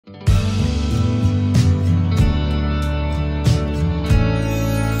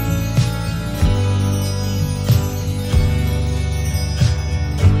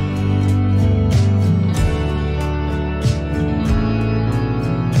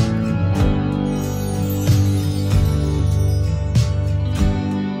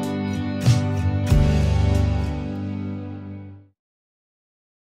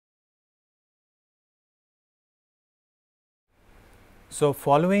So,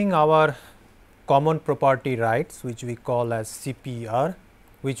 following our common property rights, which we call as CPR,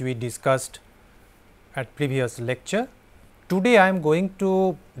 which we discussed at previous lecture, today I am going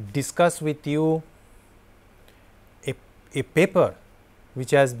to discuss with you a paper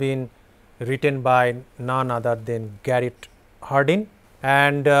which has been written by none other than Garrett Hardin,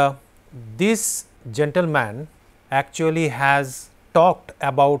 and this gentleman actually has talked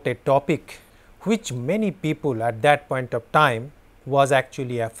about a topic which many people at that point of time was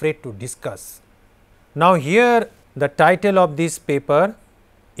actually afraid to discuss. Now, here the title of this paper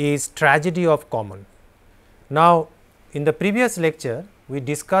is Tragedy of Common. Now, in the previous lecture we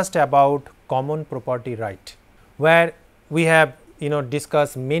discussed about common property right, where we have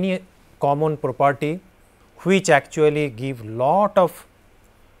discussed many common property which actually give lot of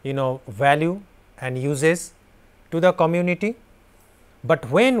value and uses to the community, but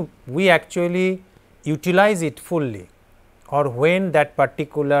when we actually utilize it fully, or when that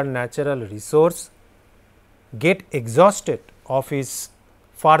particular natural resource get exhausted of its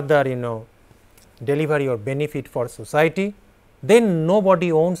further delivery or benefit for society, then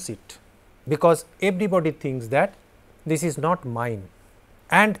nobody owns it, because everybody thinks that this is not mine,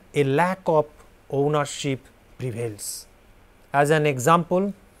 and a lack of ownership prevails. As an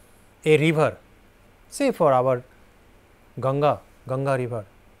example, a river, say for our Ganga river.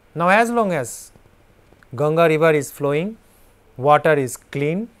 Now, as long as Ganga river is flowing, water is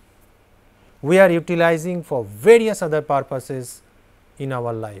clean, we are utilizing for various other purposes in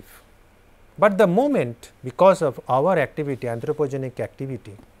our life. But the moment, because of our activity, anthropogenic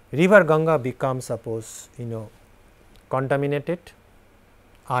activity, river Ganga becomes, suppose contaminated,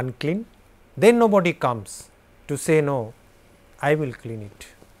 unclean, then nobody comes to say, no, I will clean it.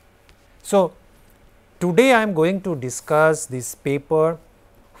 So, today I am going to discuss this paper,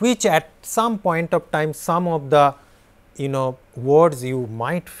 which at some point of time some of the words you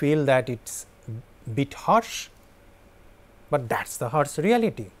might feel that it is bit harsh, but that is the harsh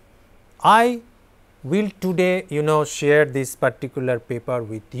reality. I will today share this particular paper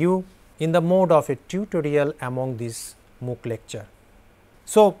with you in the mode of a tutorial among this MOOC lecture.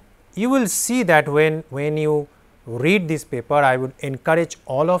 So, you will see that when you read this paper, I would encourage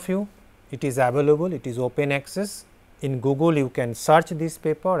all of you, it is available, it is open access. In Google you can search this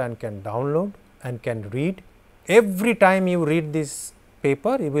paper and can download and can read. Every time you read this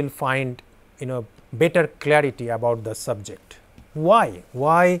paper, you will find better clarity about the subject.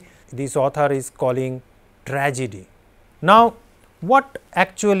 Why this author is calling tragedy? Now, what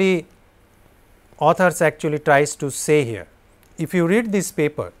actually authors actually tries to say here? If you read this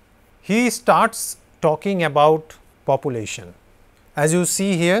paper, he starts talking about population. As you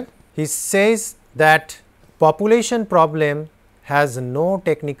see here, he says that population problem has no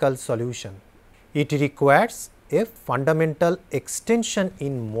technical solution. It requires a fundamental extension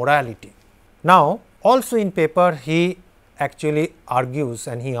in morality. Now, also in paper he actually argues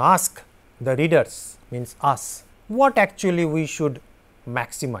and he asks the readers, means us, what actually we should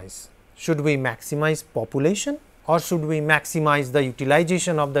maximize? Should we maximize population, or should we maximize the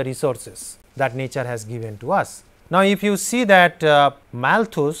utilization of the resources that nature has given to us? Now, if you see that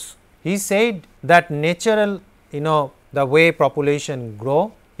Malthus, he said that natural the way population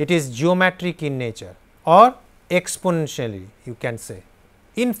grow, it is geometric in nature or exponentially, you can say.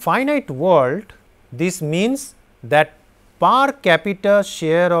 In finite world, this means that per capita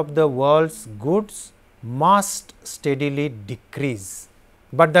share of the world's goods must steadily decrease.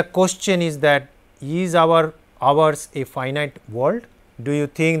 But the question is that, is ours a finite world? Do you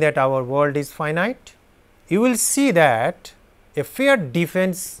think that our world is finite? You will see that a fair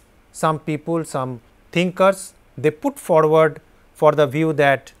defense, some people, some thinkers, they put forward for the view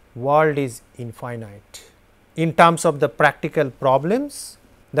that world is infinite in terms of the practical problems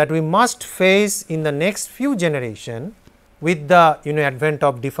that we must face in the next few generation with the advent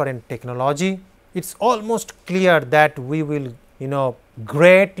of different technology. It is almost clear that we will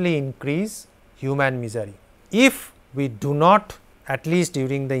greatly increase human misery if we do not, at least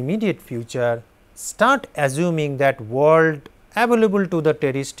during the immediate future, start assuming that world available to the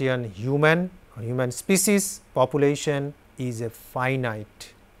terrestrian human species population is a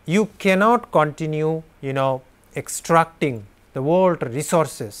finite. You cannot continue extracting the world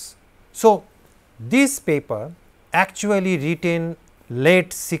resources. So, this paper actually written late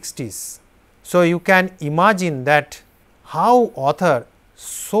 60s. So, you can imagine that how author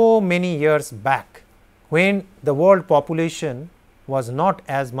so many years back, when the world population was not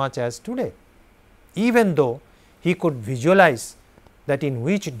as much as today, even though he could visualize that in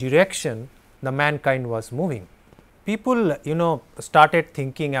which direction the mankind was moving. People started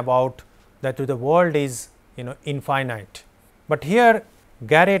thinking about that the world is infinite, But here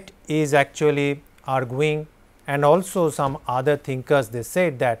Garrett is actually arguing, and also some other thinkers, they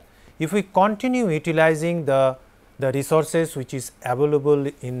said that if we continue utilizing the resources which is available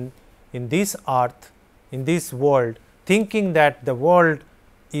in this earth, in this world, thinking that the world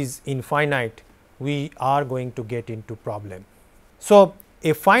is infinite, we are going to get into problem. So,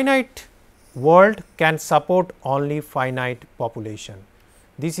 a finite world can support only finite population.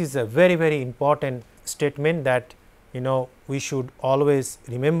 This is a very, very important statement that we should always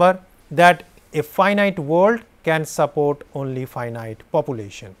remember, that a finite world can support only finite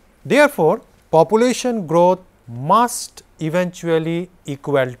population. Therefore, population growth must eventually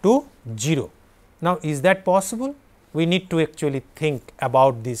equal to 0. Now, is that possible? We need to actually think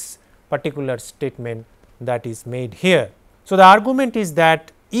about this particular statement that is made here. So, the argument is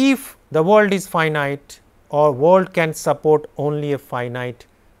that if the world is finite, or world can support only a finite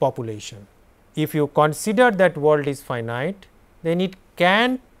population. If you consider that world is finite, then it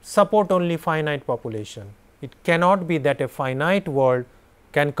can support only finite population. It cannot be that a finite world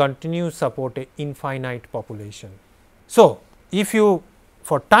can continue support a infinite population. So, if you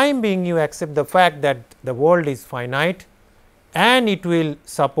for time being you accept the fact that the world is finite and it will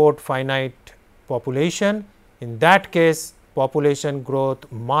support finite population, in that case population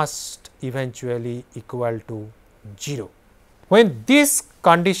growth must eventually equal to 0. When this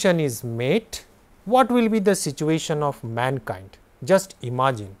condition is met, what will be the situation of mankind? Just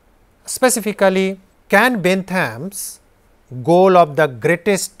imagine. Specifically, can Bentham's goal of the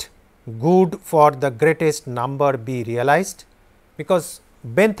greatest good for the greatest number be realized? Because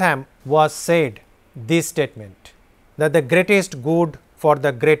Bentham was said this statement, that the greatest good for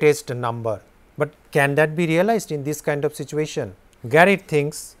the greatest number, but can that be realized in this kind of situation? Garrett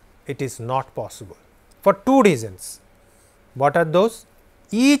thinks it is not possible for two reasons. What are those?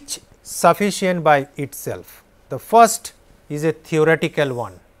 Each sufficient by itself. The first is a theoretical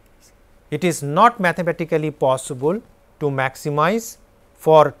one. It is not mathematically possible to maximize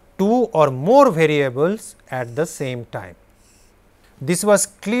for two or more variables at the same time. This was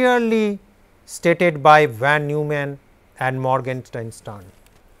clearly stated by Van Neumann and Morgenstern.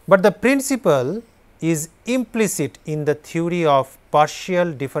 But the principle is implicit in the theory of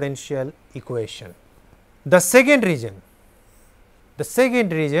partial differential equation. The second reason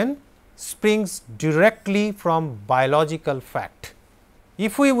springs directly from biological fact.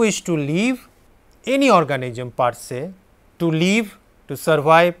 If we wish to live, any organism per se, to live, to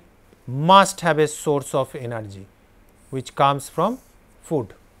survive, must have a source of energy which comes from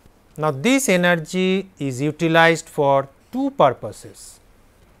food. Now, this energy is utilized for two purposes.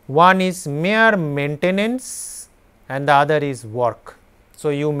 One is mere maintenance and the other is work. So,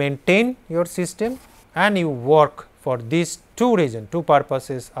 you maintain your system and you work. For these two reasons, two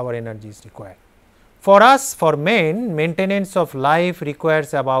purposes, our energy is required. For us, for men, maintenance of life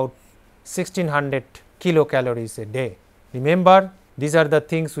requires about 1600 kilocalories a day. Remember, these are the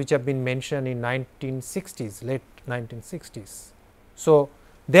things which have been mentioned in 1960s, late 1960s. So,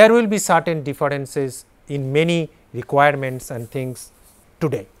 there will be certain differences in many requirements and things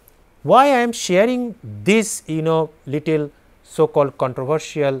today. Why I am sharing this little so called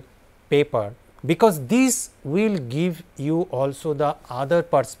controversial paper? Because this will give you also the other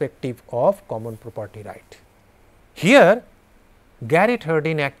perspective of common property right. Here Garrett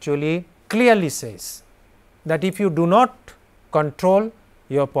Hardin actually clearly says that if you do not control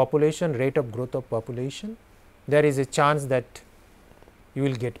your population, rate of growth of population, there is a chance that you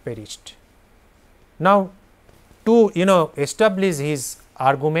will get perished. Now, to establish his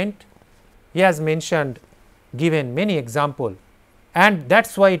argument, he has given many examples, and that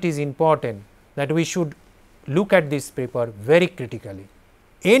is why it is important that we should look at this paper very critically.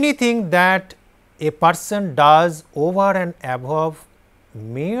 Anything that a person does over and above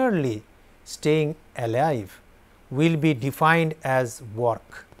merely staying alive will be defined as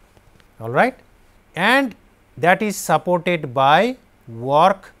work, all right, and that is supported by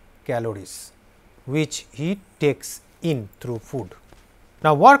work calories which he takes in through food.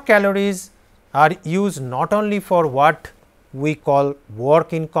 Now, work calories are used not only for what we call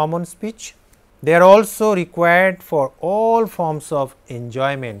work in common speech, they are also required for all forms of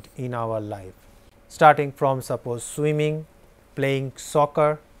enjoyment in our life, starting from suppose swimming, playing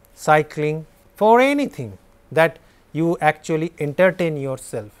soccer, cycling, for anything that you actually entertain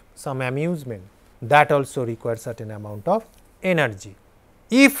yourself, some amusement, that also requires certain amount of energy.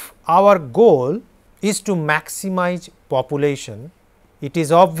 If our goal is to maximize population, it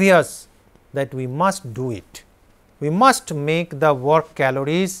is obvious that we must do it. We must make the work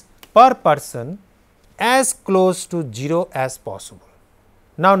calories per person as close to 0 as possible.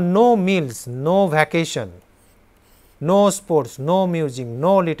 Now, no meals, no vacation, no sports, no music,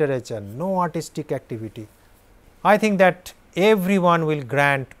 no literature, no artistic activity. I think that everyone will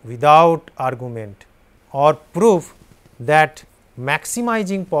grant without argument or proof that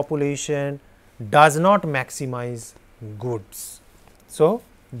maximizing population does not maximize goods. So,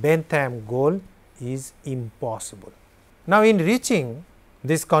 Bentham goal is impossible. Now, in reaching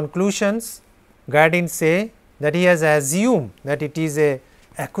these conclusions, Guwahati say that he has assumed that it is a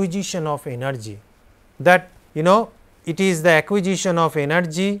acquisition of energy, that it is the acquisition of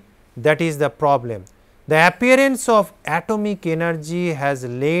energy that is the problem. The appearance of atomic energy has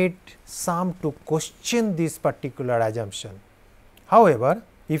led some to question this particular assumption. However,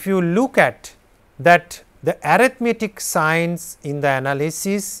 if you look at that the arithmetic signs in the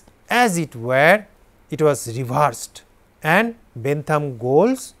analysis as it were, it was reversed and Bentham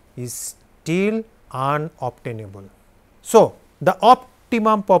goals is still unobtainable. So, the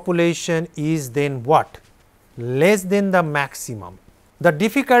optimum population is then what? Less than the maximum. The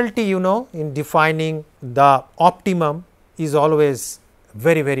difficulty in defining the optimum is always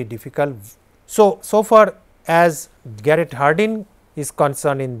very difficult. So far as Garrett Hardin is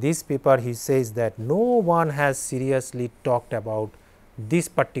concerned, in this paper he says that no one has seriously talked about this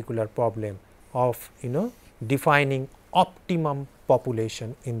particular problem of defining optimum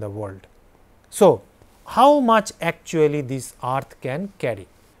population in the world. So, how much actually this earth can carry?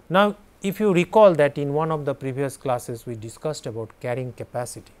 Now, if you recall that in one of the previous classes we discussed about carrying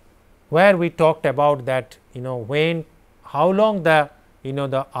capacity, where we talked about that how long the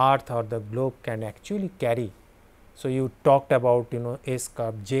the earth or the globe can actually carry. So, you talked about S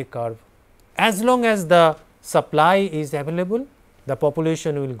curve, J curve. As long as the supply is available, the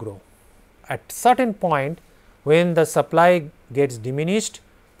population will grow. At certain point, when the supply gets diminished,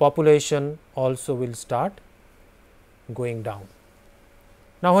 population also will start going down.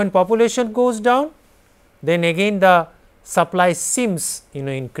 Now, when population goes down, then again the supply seems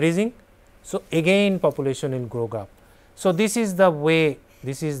increasing. So, again population will grow up. So, this is the way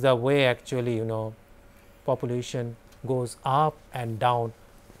actually population goes up and down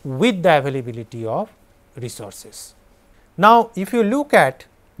with the availability of resources. Now, if you look at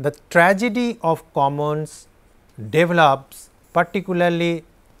the tragedy of commons develops, particularly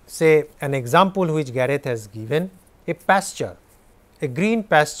say an example which Gareth has given, a pasture, a green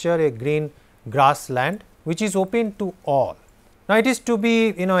pasture, a green grassland which is open to all. Now, it is to be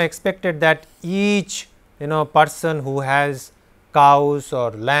expected that each person who has cows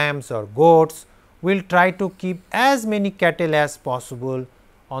or lambs or goats will try to keep as many cattle as possible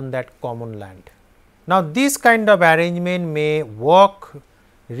on that common land. Now, this kind of arrangement may work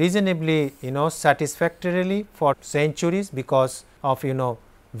reasonably satisfactorily for centuries because of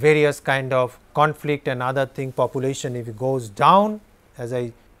various kind of conflict and other thing. Population if it goes down, as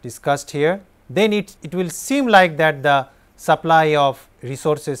I discussed here, then it will seem like that the supply of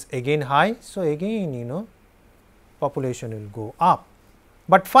resources again high. So, again population will go up,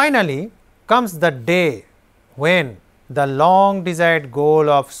 but finally comes the day when the long desired goal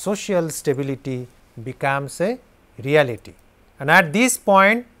of social stability becomes a reality, and at this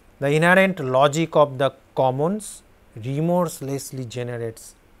point the inherent logic of the commons remorselessly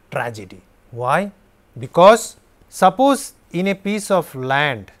generates tragedy. Why? Because suppose in a piece of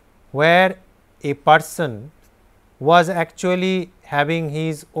land where a person was actually having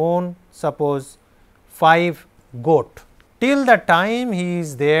his own, suppose 5 goat, till the time he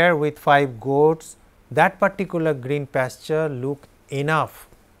is there with 5 goats, that particular green pasture look enough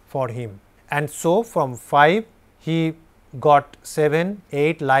for him, and so from 5 he got 7,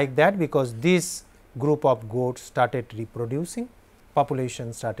 8 like that, because this group of goats started reproducing,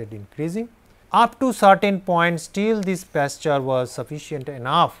 population started increasing. Up to certain point, still this pasture was sufficient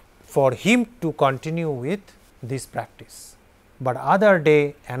enough for him to continue with this practice. But other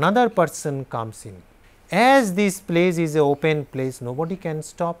day another person comes in, as this place is an open place, nobody can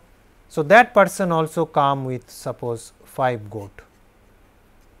stop. So, that person also come with suppose 5 goat.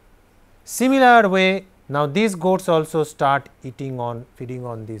 Similar way, now these goats also start feeding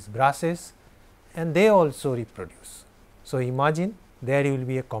on these grasses, and they also reproduce. So, imagine there will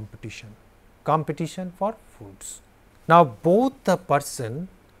be a competition for foods. Now, both the person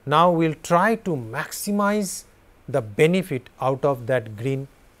now will try to maximize the benefit out of that green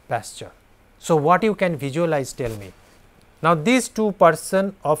pasture. So, what you can visualize, tell me. Now, these two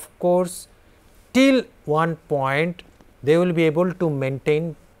person, of course, till one point they will be able to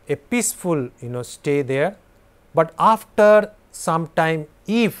maintain a peaceful stay there, but after some time,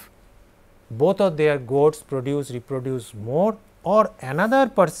 if both of their goats reproduce more, or another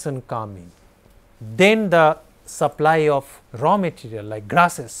person come in, then the supply of raw material like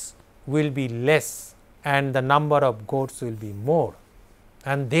grasses will be less, and the number of goats will be more,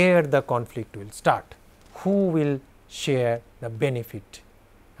 and there the conflict will start. Who will share the benefit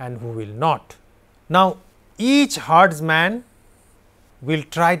and who will not? Now, each herdsman will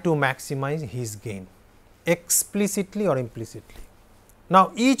try to maximize his gain explicitly or implicitly.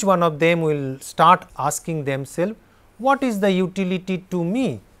 Now, each one of them will start asking themselves, what is the utility to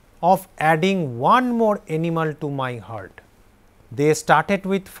me of adding one more animal to my herd? They started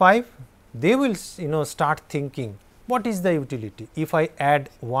with 5, they will start thinking, what is the utility if I add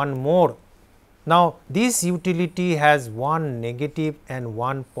one more? Now, this utility has one negative and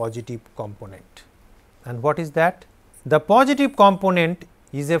one positive component. And what is that? The positive component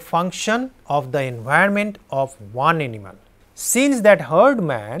is a function of the environment of one animal. Since that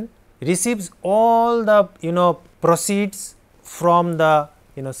herdman receives all the proceeds from the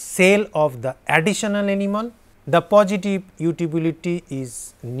sale of the additional animal, the positive utility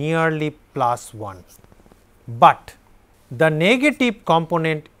is nearly +1. But the negative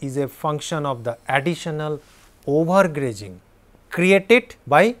component is a function of the additional overgrazing created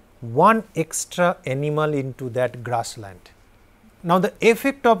by one extra animal into that grassland. Now, the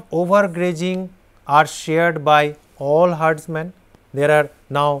effect of overgrazing are shared by all herdsmen. There are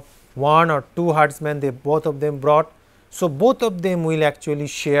now 1 or 2 herdsmen, both of them brought. So, both of them will actually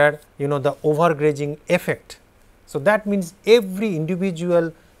share the overgrazing effect. So, that means every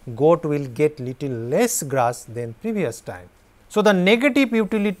individual goat will get little less grass than previous time. So, the negative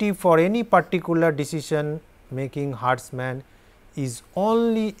utility for any particular decision making herdsman is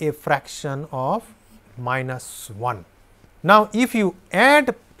only a fraction of -1. Now, if you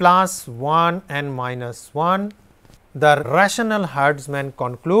add +1 and -1, the rational herdsman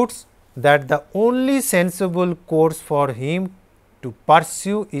concludes that the only sensible course for him to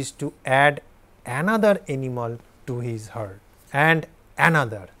pursue is to add another animal to his herd, and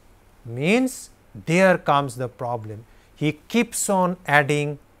another means there comes the problem. He keeps on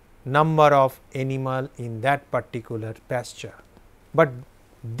adding number of animal in that particular pasture. But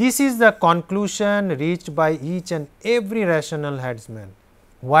this is the conclusion reached by each and every rational herdsman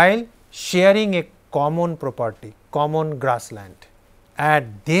while sharing a common property, common grassland,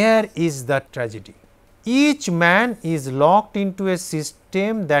 and there is the tragedy. Each man is locked into a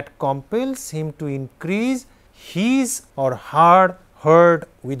system that compels him to increase his or her herd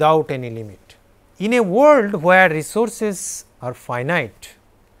without any limit. In a world where resources are finite,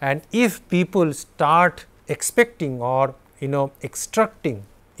 and if people start expecting or extracting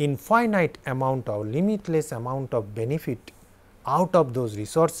infinite amount or limitless amount of benefit out of those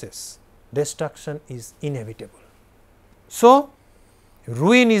resources, destruction is inevitable. So,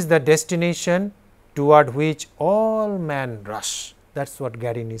 ruin is the destination toward which all men rush. That is what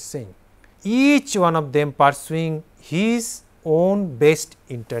Garin is saying. Each one of them pursuing his own best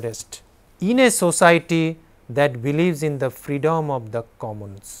interest in a society that believes in the freedom of the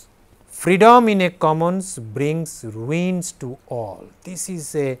commons. Freedom in a commons brings ruins to all. This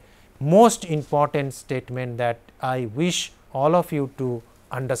is a most important statement that I wish all of you to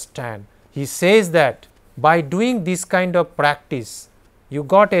understand. He says that by doing this kind of practice, you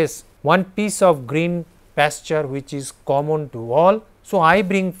got one piece of green pasture which is common to all. So, I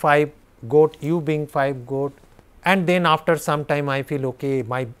bring 5 goat, you bring 5 goat, and then after some time I feel okay,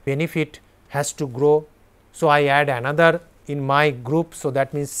 my benefit has to grow. So, I add another in my group. So,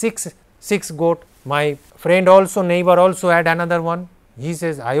 that means 6 goat. My friend also, neighbor also add another one. He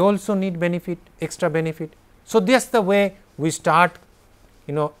says I also need benefit, extra benefit. So, that's the way we start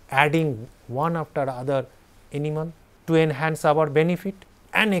adding one after other animal to enhance our benefit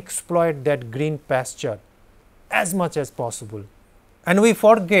and exploit that green pasture as much as possible. And we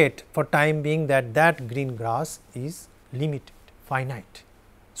forget for time being that that green grass is limited, finite.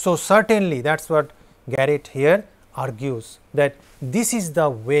 So, certainly that is what Garrett here argues, that this is the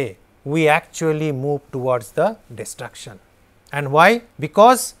way we actually move towards the destruction. And why?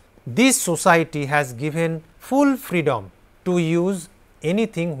 Because this society has given full freedom to use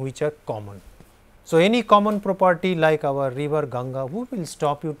anything which are common. So, any common property like our river Ganga, who will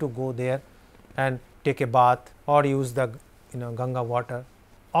stop you to go there and take a bath or use the Ganga water?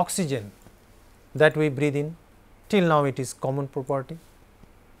 Oxygen that we breathe in, till now it is common property.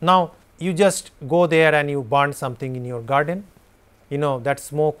 Now, you just go there and you burn something in your garden, that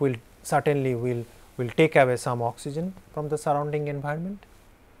smoke will certainly will take away some oxygen from the surrounding environment,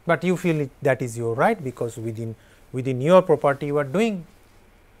 but you feel that is your right because within your property you are doing.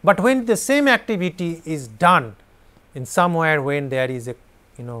 But when the same activity is done in somewhere when there is a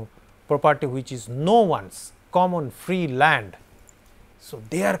property which is no one's, common free land, so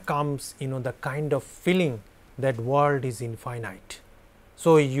there comes the kind of feeling that world is infinite.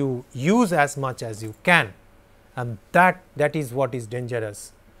 So, you use as much as you can, and that is what is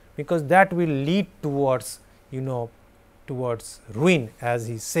dangerous, because that will lead towards towards ruin, as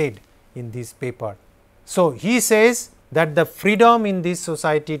he said in this paper. So, he says that the freedom in this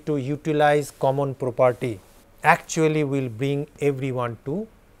society to utilize common property actually will bring everyone to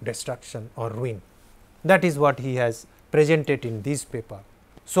destruction or ruin. That is what he has presented in this paper.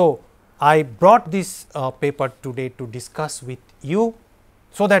 So, I brought this paper today to discuss with you,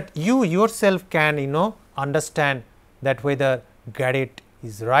 so that you yourself can understand that whether Garrett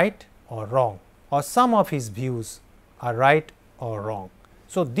is right or wrong, or some of his views are right or wrong.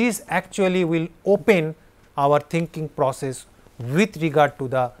 So, this actually will open our thinking process with regard to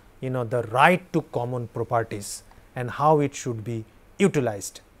the the right to common properties and how it should be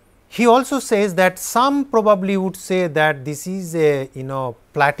utilized. He also says that some probably would say that this is a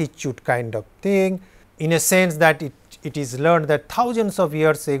platitude kind of thing, in a sense that it is learned that thousands of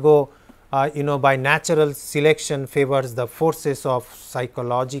years ago by natural selection favors the forces of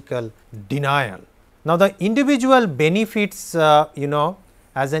psychological denial. Now, the individual benefits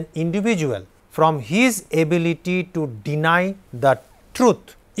as an individual from his ability to deny the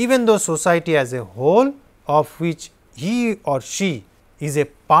truth, even though society as a whole, of which he or she is a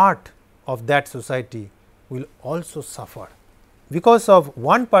part of that society, will also suffer because of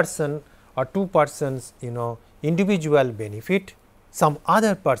one person or two persons individual benefit. Some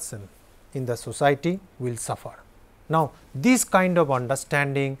other person in the society will suffer. Now, this kind of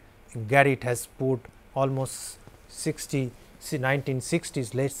understanding Garrett has put almost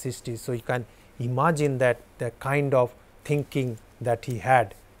 1960s, late 60s. So, you can imagine that the kind of thinking that he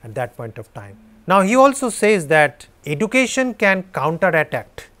had at that point of time. Now, he also says that education can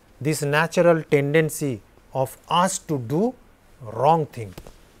counteract this natural tendency of us to do wrong thing,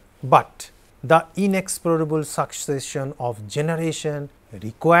 but the inexorable succession of generation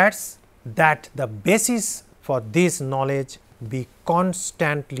requires that the basis for this knowledge be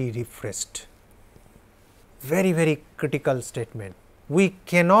constantly refreshed. Very, very critical statement. We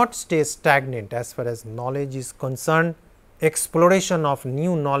cannot stay stagnant as far as knowledge is concerned. Exploration of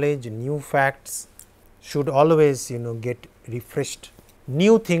new knowledge, new facts should always get refreshed.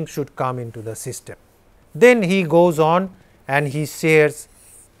 New things should come into the system. Then he goes on and he shares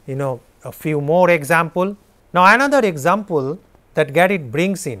a few more example. Now, another example that Garrett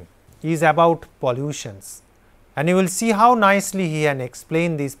brings in is about pollutions, and you will see how nicely he can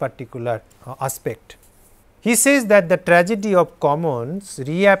explain this particular aspect. He says that the tragedy of commons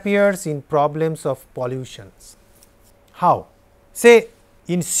reappears in problems of pollutions. How? Say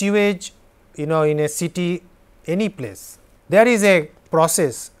in sewage, in a city, any place, there is a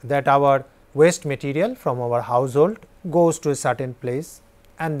process that our waste material from our household goes to a certain place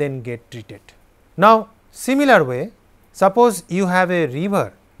and then get treated. Now, similar way, suppose you have a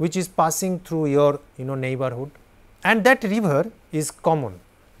river which is passing through your neighborhood, and that river is common.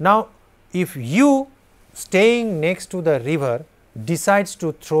 Now, if you staying next to the river decides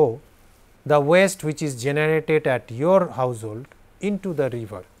to throw the waste which is generated at your household into the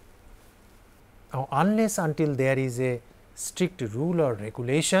river, now unless until there is a strict rule or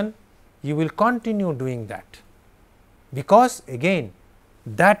regulation, you will continue doing that, because again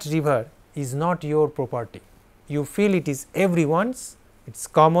that river is not your property. You feel it is everyone's, it is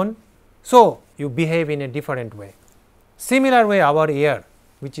common, so you behave in a different way. Similar way, our air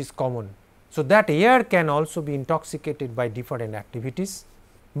which is common, so that air can also be intoxicated by different activities,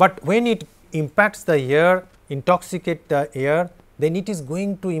 but when it impacts the air, intoxicate the air, then it is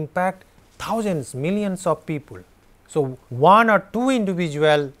going to impact thousands, millions of people. So, one or two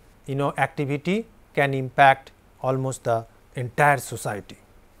individual activity can impact almost the entire society.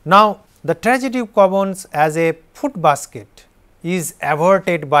 Now, the tragedy of commons as a food basket is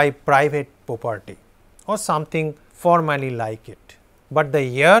averted by private property or something formally like it, but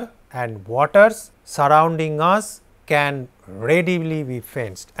the air and waters surrounding us can readily be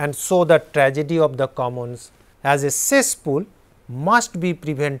fenced, and so the tragedy of the commons as a cesspool must be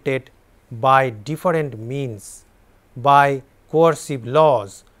prevented by different means, by coercive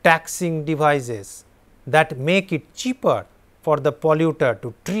laws, taxing devices that make it cheaper for the polluter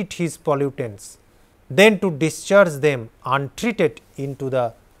to treat his pollutants than to discharge them untreated into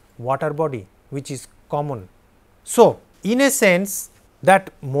the water body which is common. So, in a sense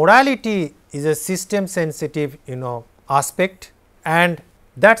that morality is a system sensitive aspect, and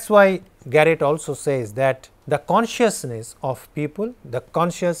that is why Garrett also says that the consciousness of people, the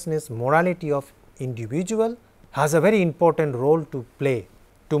consciousness, morality of individual has a very important role to play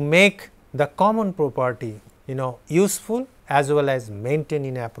to make the common property useful as well as maintained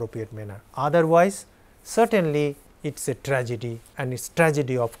in an appropriate manner. Otherwise, certainly it is a tragedy, and it is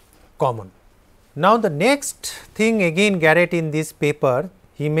tragedy of common. Now, the next thing again Garrett in this paper,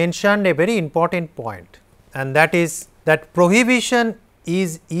 he mentioned a very important point, and that is that prohibition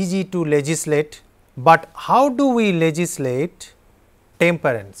is easy to legislate, but how do we legislate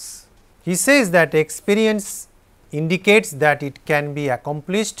temperance? He says that experience indicates that it can be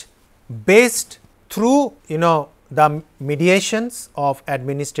accomplished based through the mediations of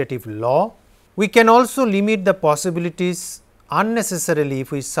administrative law. We can also limit the possibilities unnecessarily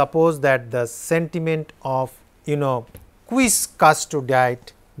if we suppose that the sentiment of quis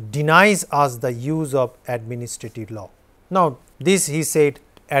custodiet denies us the use of administrative law. Now, this he said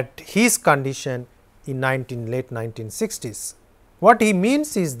at his condition in late 1960s. What he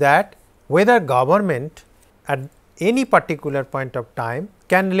means is that whether government at any particular point of time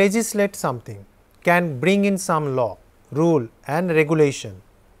can legislate something, can bring in some law, rule and regulation,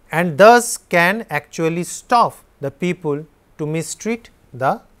 and thus can actually stop the people to mistreat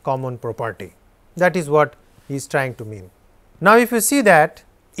the common property. That is what he is trying to mean. Now, if you see that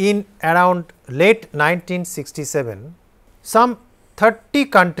in around late 1967, some 30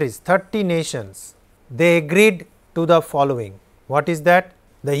 countries, 30 nations, they agreed to the following. What is that?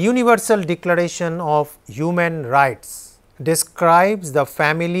 The Universal Declaration of Human Rights describes the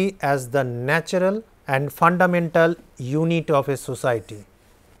family as the natural and fundamental unit of a society.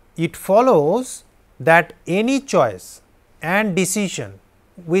 It follows that any choice and decision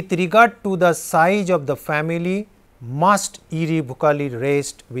with regard to the size of the family must irrevocably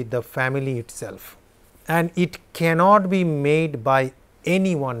rest with the family itself, and it cannot be made by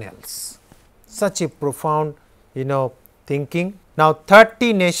anyone else. Such a profound thinking. Now,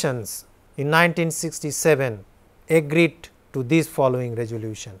 30 nations in 1967 agreed to this following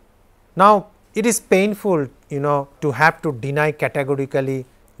resolution. Now, it is painful to have to deny categorically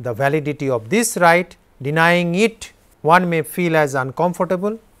the validity of this right. Denying it, one may feel as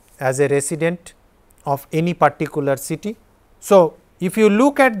uncomfortable as a resident of any particular city. So, if you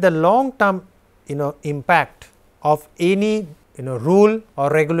look at the long term impact of any rule or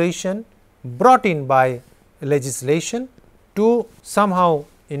regulation brought in by legislation to somehow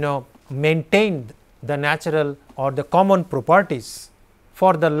maintain the natural or the common properties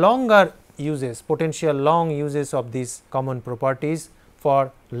for the longer uses, potential long uses of these common properties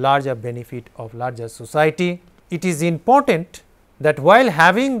for larger benefit of larger society, it is important that while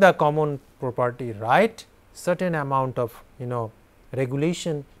having the common property right, certain amount of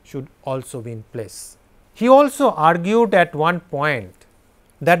regulation should also be in place. He also argued at one point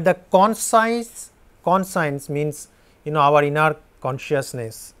that the conscience means our inner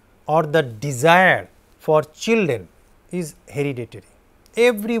consciousness or the desire for children is hereditary.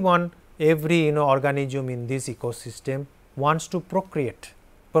 Everyone, every organism in this ecosystem wants to procreate.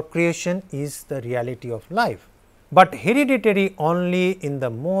 Procreation is the reality of life, but hereditary only in the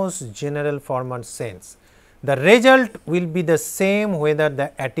most general formal sense. The result will be the same whether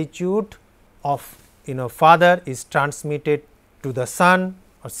the attitude of father is transmitted to the son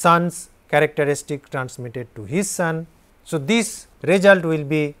or son's characteristic transmitted to his son. So, this result will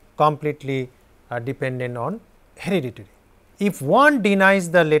be completely dependent on hereditary. If one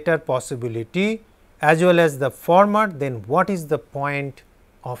denies the latter possibility as well as the former, then what is the point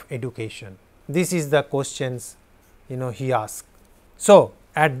of education? This is the questions he asked. So,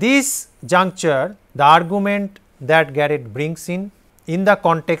 at this juncture, the argument that Garrett brings in the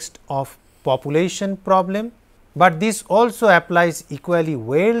context of population problem, but this also applies equally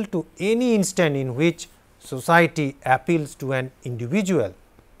well to any instant in which society appeals to an individual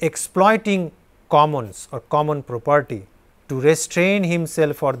exploiting commons or common property to restrain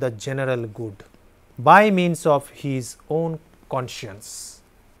himself for the general good by means of his own conscience.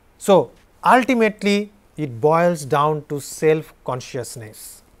 So, ultimately it boils down to self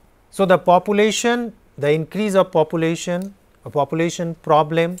consciousness. So, the population, the increase of population, a population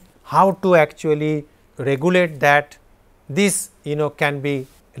problem, how to actually regulate that, this can be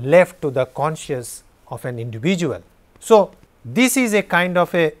left to the conscience of an individual. So, this is a kind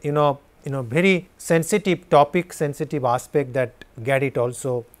of a very sensitive topic, sensitive aspect that Garrett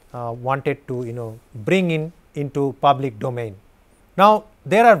also wanted to bring into public domain. Now,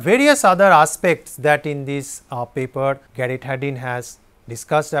 there are various other aspects that in this paper Garrett Hardin has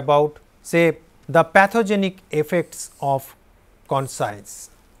discussed about, say the pathogenic effects of conscience.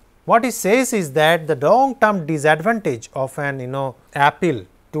 What he says is that the long term disadvantage of an appeal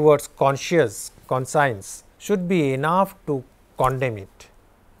towards conscience should be enough to condemn it.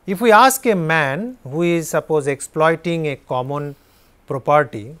 If we ask a man who is suppose exploiting a common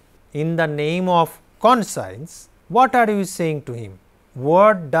property in the name of what are you saying to him?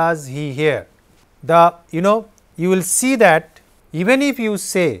 What does he hear? you will see that even if you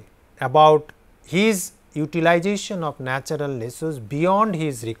say about his utilization of natural resources beyond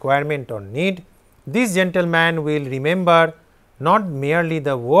his requirement or need, this gentleman will remember not merely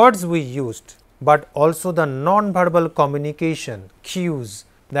the words we used, but also the non-verbal communication cues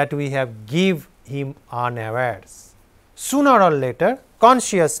that we have give him unawares. Sooner or later,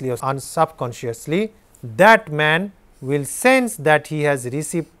 consciously or subconsciously, that man will sense that he has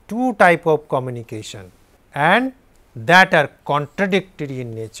received two type of communication and that are contradictory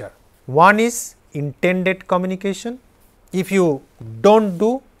in nature. One is intended communication. If you do not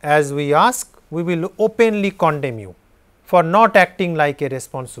do as we ask, we will openly condemn you for not acting like a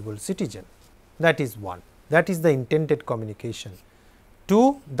responsible citizen. That is one. That is the intended communication.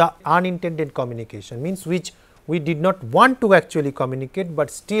 Two, the unintended communication means which we did not want to actually communicate, but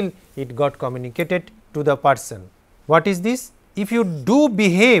still it got communicated to the person. What is this? If you do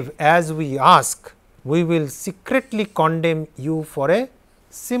behave as we ask, we will secretly condemn you for a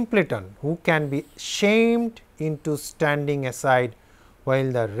simpleton who can be shamed into standing aside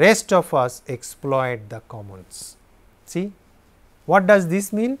while the rest of us exploit the commons. See, what does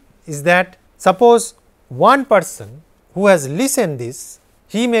this mean? Is that suppose one person who has listened this,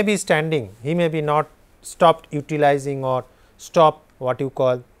 he may be standing, he may be not stopped utilizing or stop what you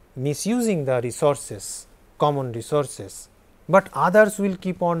call misusing the resources, common resources, but others will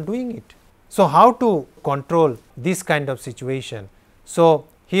keep on doing it. So, how to control this kind of situation? So,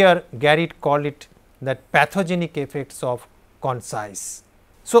 here Garrett called it that pathogenic effects of conscience.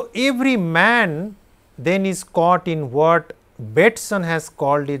 So, every man then is caught in what Bateson has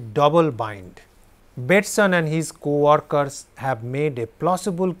called it double bind. Bateson and his co-workers have made a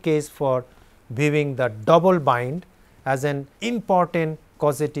plausible case for viewing the double bind as an important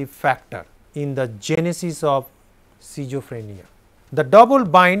causative factor in the genesis of schizophrenia. The double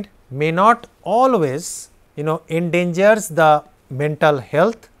bind may not always endangers the mental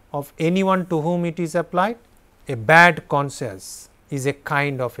health of anyone to whom it is applied. A bad conscience is a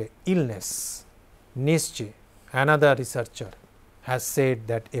kind of a illness. Nietzsche, another researcher, has said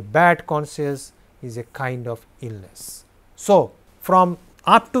that a bad conscience is a kind of illness. So, from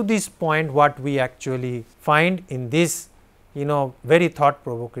up to this point, what we actually find in this very thought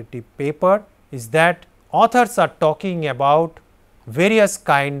provocative paper is that authors are talking about various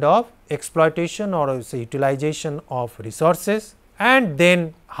kind of exploitation or say utilization of resources, and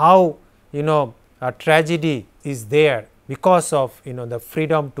then how a tragedy is there because of the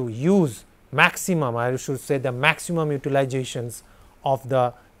freedom to use maximum, I should say the maximum utilizations of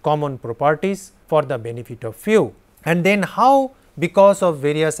the common properties for the benefit of few, and then how because of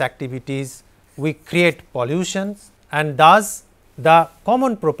various activities we create pollutions, and thus the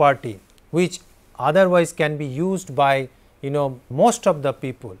common property which otherwise can be used by most of the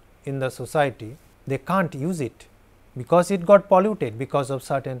people in the society, they can't use it because it got polluted because of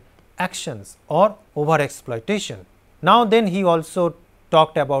certain actions or over exploitation. Now, then he also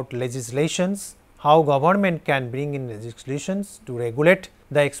talked about legislations, how government can bring in legislations to regulate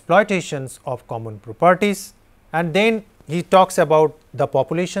the exploitations of common properties, and then he talks about the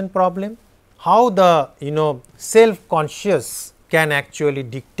population problem, how the self conscious can actually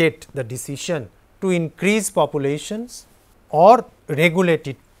dictate the decision to increase populations or regulate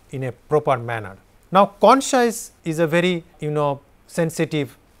it in a proper manner. Now, conscience is a very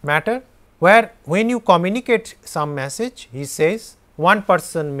sensitive matter, where when you communicate some message, he says one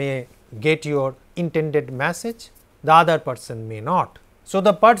person may get your intended message, the other person may not. So,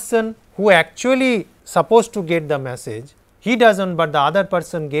 the person who actually supposed to get the message, he does not, but the other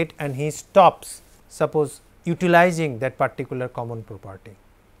person get, and he stops suppose utilizing that particular common property,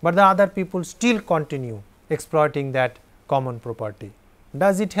 but the other people still continue exploiting that common property.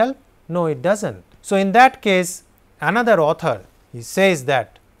 Does it help? No, it does not. So, in that case, another author, he says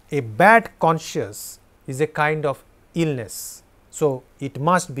that a bad conscience is a kind of illness. So, it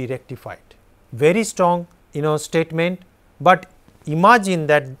must be rectified. Very strong statement, but imagine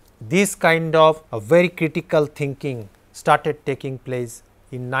that this kind of a very critical thinking started taking place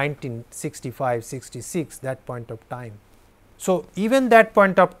in 1965-66, that point of time. So, even that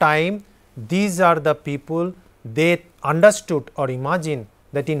point of time, these are the people, they understood or imagined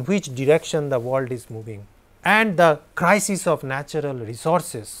that in which direction the world is moving, and the crisis of natural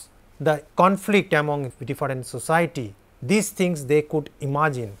resources, the conflict among different society, these things they could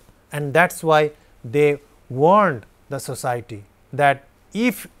imagine, and that is why they warned the society that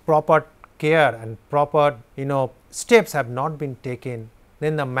if proper care and proper steps have not been taken,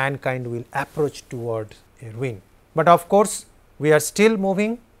 then the mankind will approach towards a ruin. But of course, we are still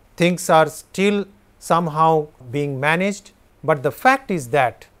moving, things are still somehow being managed, but the fact is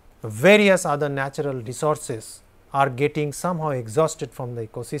that various other natural resources are getting somehow exhausted from the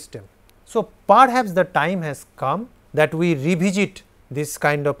ecosystem. So, perhaps the time has come that we revisit this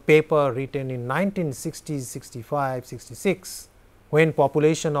kind of paper written in 1960s, 65, 66, when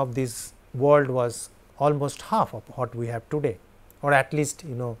population of this world was almost half of what we have today, or at least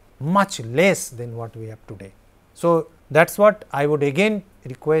much less than what we have today. So, that is what I would again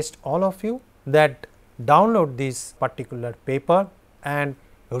request all of you, that download this particular paper and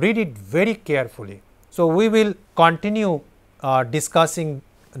read it very carefully. So, we will continue discussing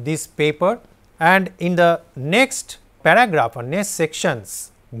this paper, and in the next paragraph or next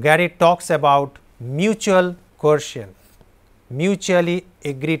sections, Gary talks about mutual coercion, mutually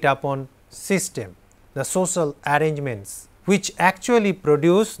agreed upon system, the social arrangements which actually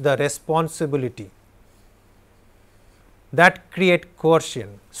produce the responsibility that create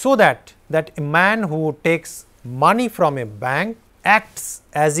coercion, so that a man who takes money from a bank acts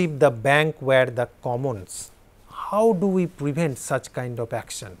as if the bank were the commons. How do we prevent such kind of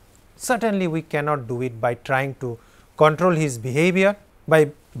action? Certainly, we cannot do it by trying to control his behavior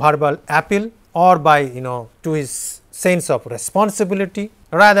by verbal appeal or by to his sense of responsibility,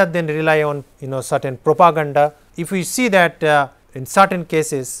 rather than rely on certain propaganda. If we see that in certain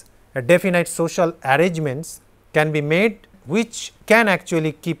cases a definite social arrangements can be made which can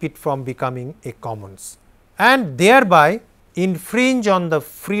actually keep it from becoming a commons, and thereby infringe on the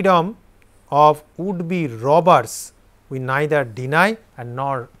freedom of would be robbers, we neither deny and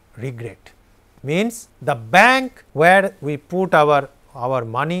nor regret. Means the bank where we put our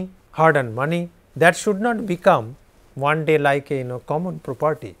money, hard earned money, that should not become one day like a common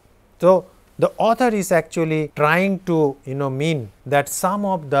property. So, the author is actually trying to mean that some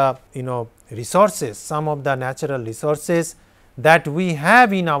of the resources, some of the natural resources that we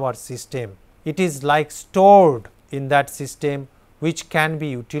have in our system, it is like stored in that system which can be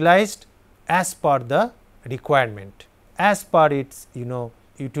utilized as per the requirement, as per its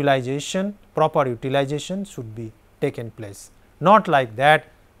utilization, proper utilization should be taken place, not like that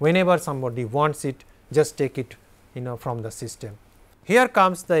whenever somebody wants it, just take it from the system. Here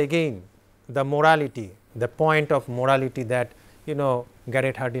comes again the morality, the point of morality that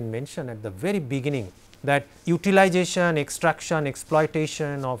Garrett Hardin mentioned at the very beginning, that utilization, extraction,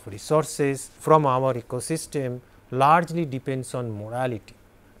 exploitation of resources from our ecosystem largely depends on morality.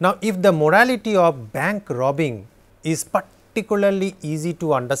 Now, if the morality of bank robbing is particularly easy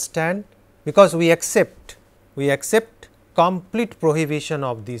to understand, because we accept complete prohibition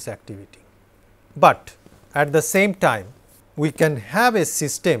of this activity, but at the same time we can have a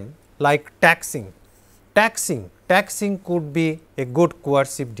system like taxing. Taxing could be a good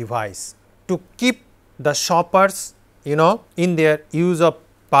coercive device to keep the shoppers in their use of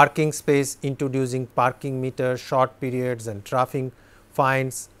parking space, introducing parking meters, short periods and traffic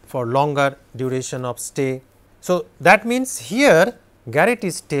fines for longer duration of stay. So, that means here Garrett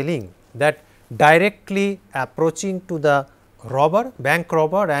is telling that directly approaching to the robber, bank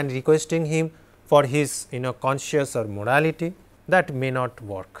robber, and requesting him for his conscience or morality, that may not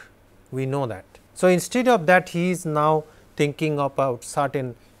work, we know that. So, instead of that he is now thinking about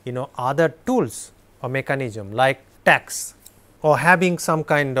certain other tools or mechanism like tax, or having some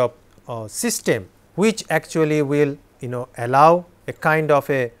kind of system which actually will allow a kind of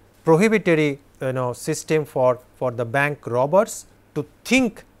a prohibitory system for the bank robbers to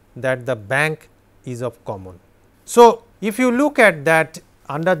think that the bank is of common. So, if you look at that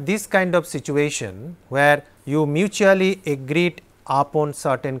under this kind of situation where you mutually agreed upon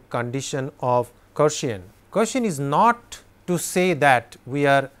certain condition of coercion, coercion is not to say that we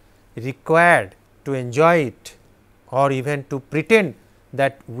are required to enjoy it or even to pretend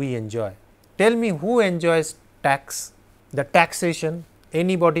that we enjoy. Tell me who enjoys tax, the taxation,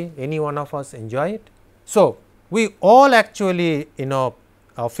 anybody, any one of us enjoy it? So, we all actually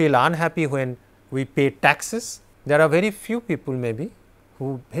feel unhappy when we pay taxes. There are very few people maybe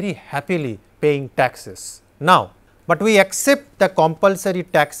who very happily paying taxes now, but we accept the compulsory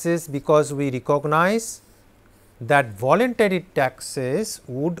taxes because we recognize that voluntary taxes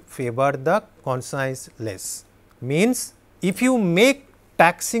would favor the conscience less. Means if you make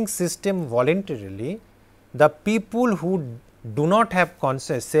taxing system voluntarily, the people who do not have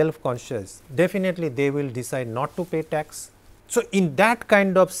conscience, self conscious, definitely they will decide not to pay tax. So, in that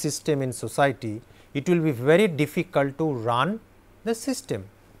kind of system in society, it will be very difficult to run the system,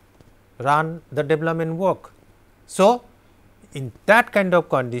 run the development work. So, in that kind of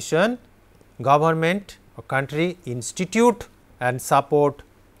condition, government or country institute and support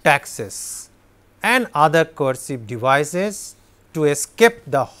taxes and other coercive devices to escape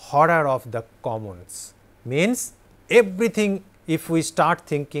the horror of the commons. Means everything, if we start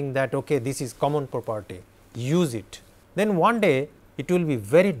thinking that okay, this is common property, use it, then one day it will be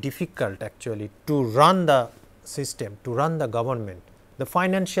very difficult actually to run the system, to run the government. The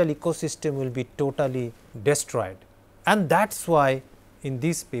financial ecosystem will be totally destroyed, and that is why in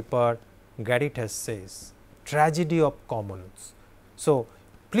this paper Garrett has says tragedy of commons. So,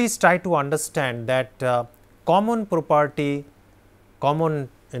 please try to understand that common property, common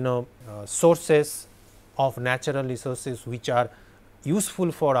sources of natural resources which are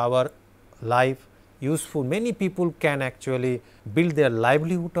useful for our life, useful, many people can actually build their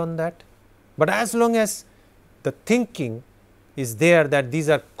livelihood on that, but as long as the thinking is there that these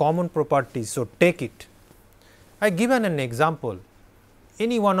are common properties, so take it. I given an example.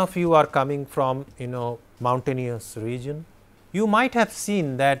 Any one of you are coming from mountainous region, you might have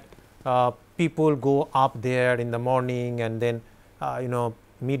seen that people go up there in the morning and then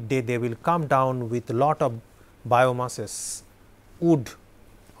midday they will come down with a lot of biomasses, wood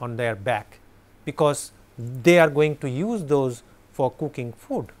on their back, because they are going to use those for cooking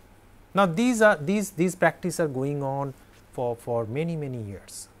food. Now, these practices are going on for many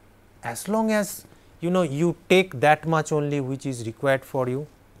years. As long as you take that much only which is required for you,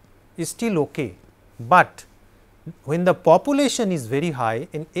 is still okay, but when the population is very high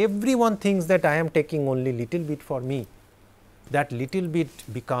and everyone thinks that I am taking only little bit for me, that little bit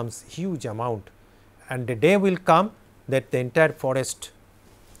becomes huge amount, and the day will come that the entire forest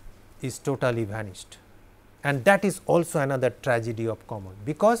is totally vanished, and that is also another tragedy of common,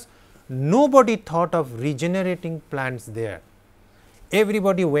 because nobody thought of regenerating plants there.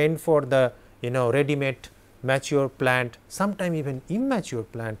 Everybody went for the ready-made mature plant, sometime even immature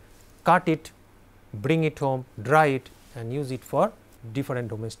plant, cut it, bring it home, dry it and use it for different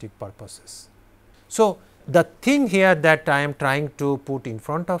domestic purposes. So, the thing here that I am trying to put in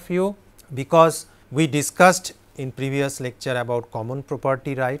front of you, because we discussed in previous lecture about common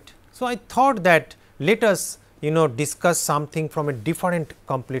property right. So, I thought that let us discuss something from a different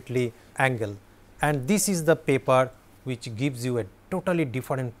completely angle, and this is the paper which gives you a totally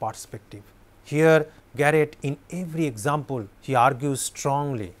different perspective. Here Garrett, in every example, he argues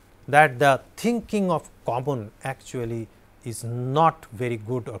strongly that the thinking of common actually is not very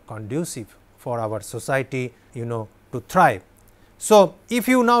good or conducive for our society to thrive. So, if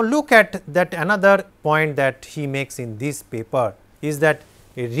you now look at that, another point that he makes in this paper is that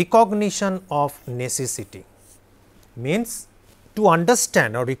a recognition of necessity means to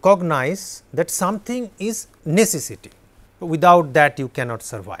understand or recognize that something is necessity, without that you cannot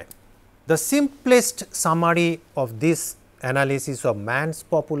survive. The simplest summary of this analysis of man's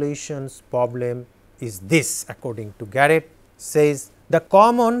population's problem is this, according to Garrett, says the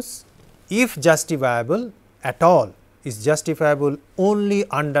commons, if justifiable at all, is justifiable only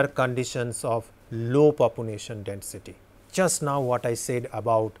under conditions of low population density. Just now what I said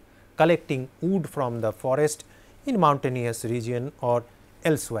about collecting wood from the forest in mountainous region or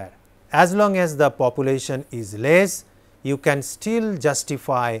elsewhere. As long as the population is less, you can still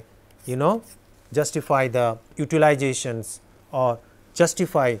justify the utilizations or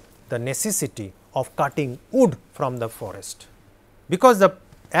justify the necessity of cutting wood from the forest, because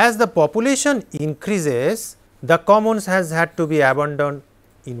as the population increases, the commons has had to be abandoned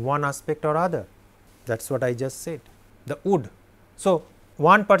in one aspect or other. That is what I just said, the wood. So,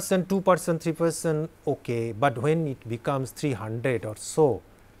 1%, 2%, 3% okay, but when it becomes 300 or so,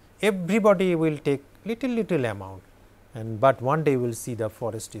 everybody will take little amount, and but one day you will see the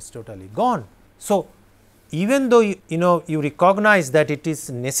forest is totally gone. So, even though you recognize that it is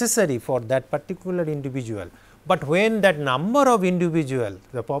necessary for that particular individual, but when that number of individual,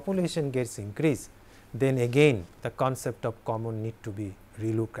 the population gets increased, then again the concept of common need to be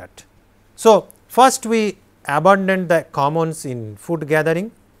relooked at. So, first we abandoned the commons in food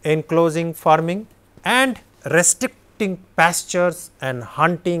gathering, enclosing farming and restricting pastures and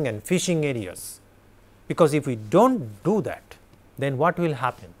hunting and fishing areas, because if we do not do that, then what will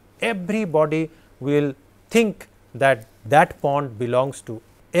happen? Everybody will think that that pond belongs to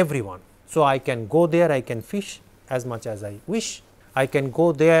everyone. So, I can go there, I can fish as much as I wish, I can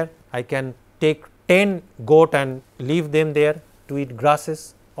go there, I can take 10 goat and leave them there to eat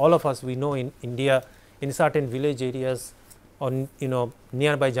grasses. All of us we know in India, in certain village areas or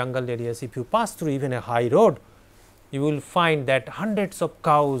nearby jungle areas, if you pass through even a high road, you will find that hundreds of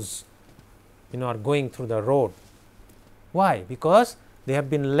cows are going through the road. Why? Because they have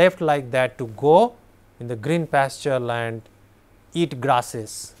been left like that to go in the green pasture land, eat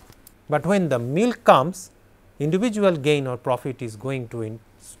grasses. But when the milk comes, individual gain or profit is going to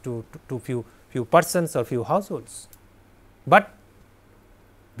few persons or few households. But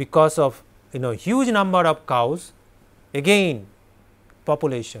because of huge number of cows, again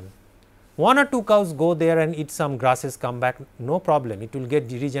population. 1 or 2 cows go there and eat some grasses, come back, no problem, it will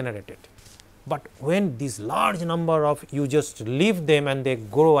get regenerated. But when this large number of you just leave them and they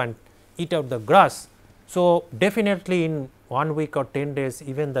grow and eat out the grass, so definitely in 1 week or 10 days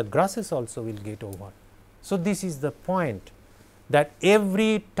even the grasses also will get over. So, this is the point, that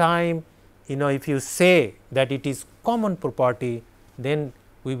every time if you say that it is common property, then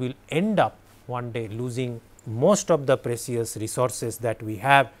we will end up one day losing most of the precious resources that we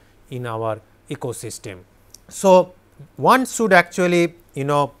have in our ecosystem. So, one should actually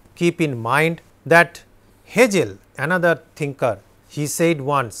keep in mind that Hegel, another thinker, he said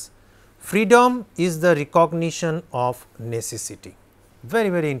once, freedom is the recognition of necessity. Very,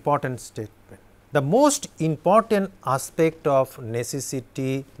 very important statement. The most important aspect of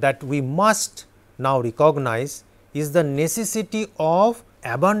necessity that we must now recognize is the necessity of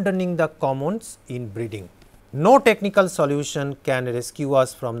abandoning the commons in breeding. No technical solution can rescue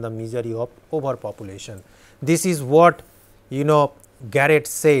us from the misery of overpopulation. This is what Garrett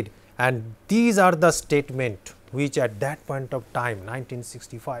said, and these are the statements which at that point of time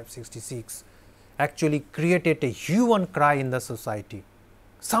 1965-66 actually created a hue and cry in the society.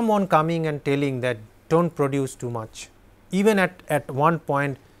 Someone coming and telling that don't produce too much. Even at one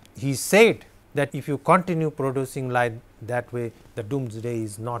point he said that if you continue producing like that way, the doomsday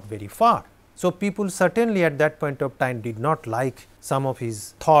is not very far. So, people certainly at that point of time did not like some of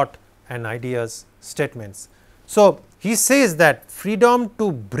his thought and ideas, statements. So, he says that freedom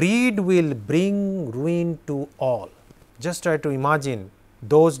to breed will bring ruin to all. Just try to imagine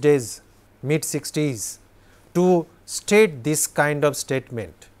those days, mid 60s, to state this kind of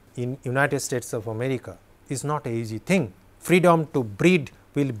statement in United States of America is not an easy thing. Freedom to breed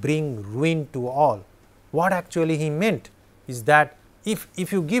will bring ruin to all. What actually he meant is that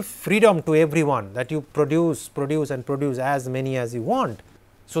if you give freedom to everyone, that you produce and produce as many as you want,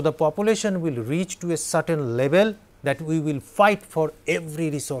 so the population will reach to a certain level that we will fight for every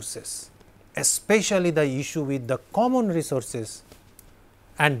resources, especially the issue with the common resources,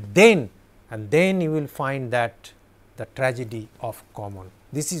 and then you will find that the tragedy of common.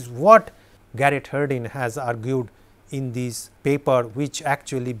 This is what Garrett Hardin has argued in this paper, which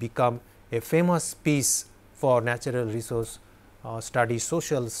actually become a famous piece for natural resource study,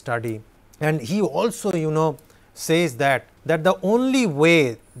 social study. And he also says that the only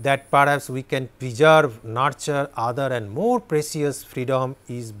way that perhaps we can preserve, nurture other and more precious freedom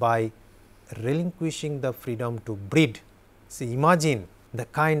is by relinquishing the freedom to breed. See, imagine the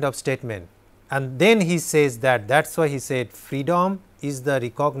kind of statement. And then he says that's why he said freedom is the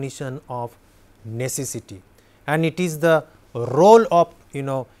recognition of necessity, and it is the role of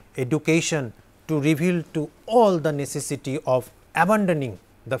education to reveal to all the necessity of abandoning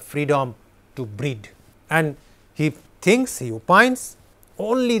the freedom to breed. And he thinks, he opines,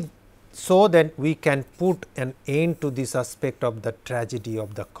 only so that we can put an end to this aspect of the tragedy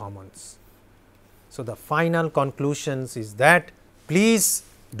of the commons. So, the final conclusions is that please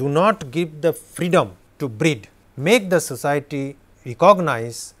do not give the freedom to breed, make the society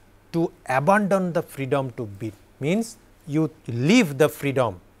recognize to abandon the freedom to breed, means you leave the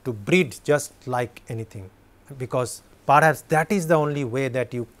freedom to breed just like anything, because perhaps that is the only way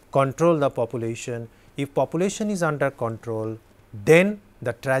that you control the population. If population is under control, then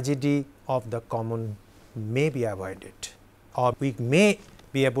the tragedy of the common may be avoided, or we may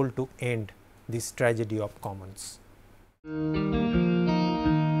be able to end this tragedy of commons.